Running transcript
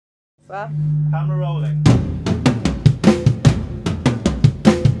Va? Camera rolling.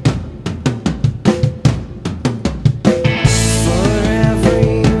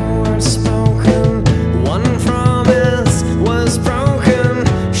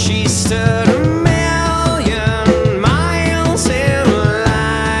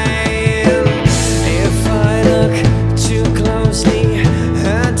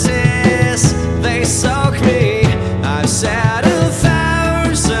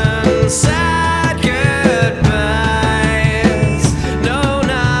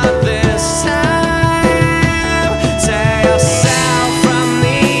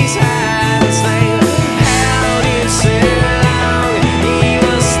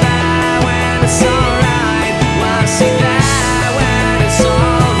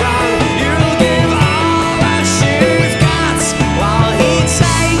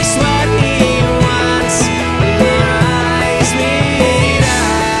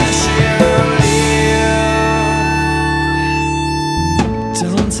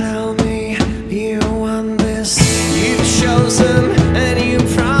 Tell me you want this. You've chosen and you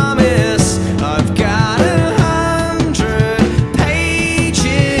promise. I've got 100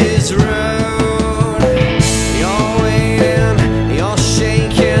 pages wrote. You're waiting, you're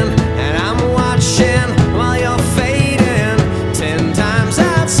shaking, and I'm watching while you're fading. 10 times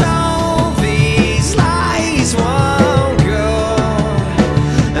I told these lies won't go,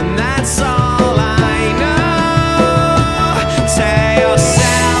 and that's all I know. Tell yourself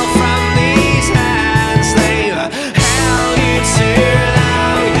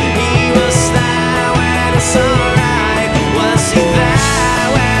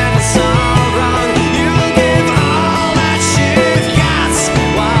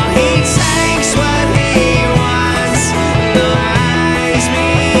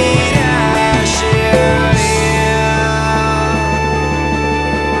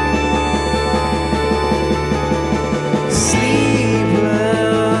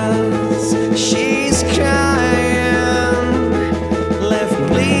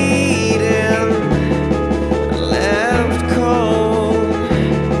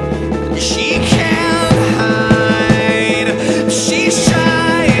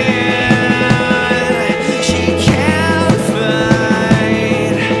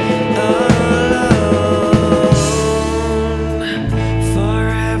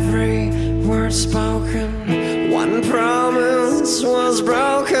spoken, one promise was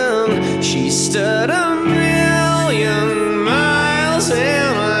broken. She stood 1,000,000 miles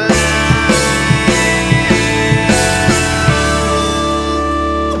in line.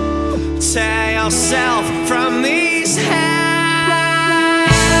 Tell yourself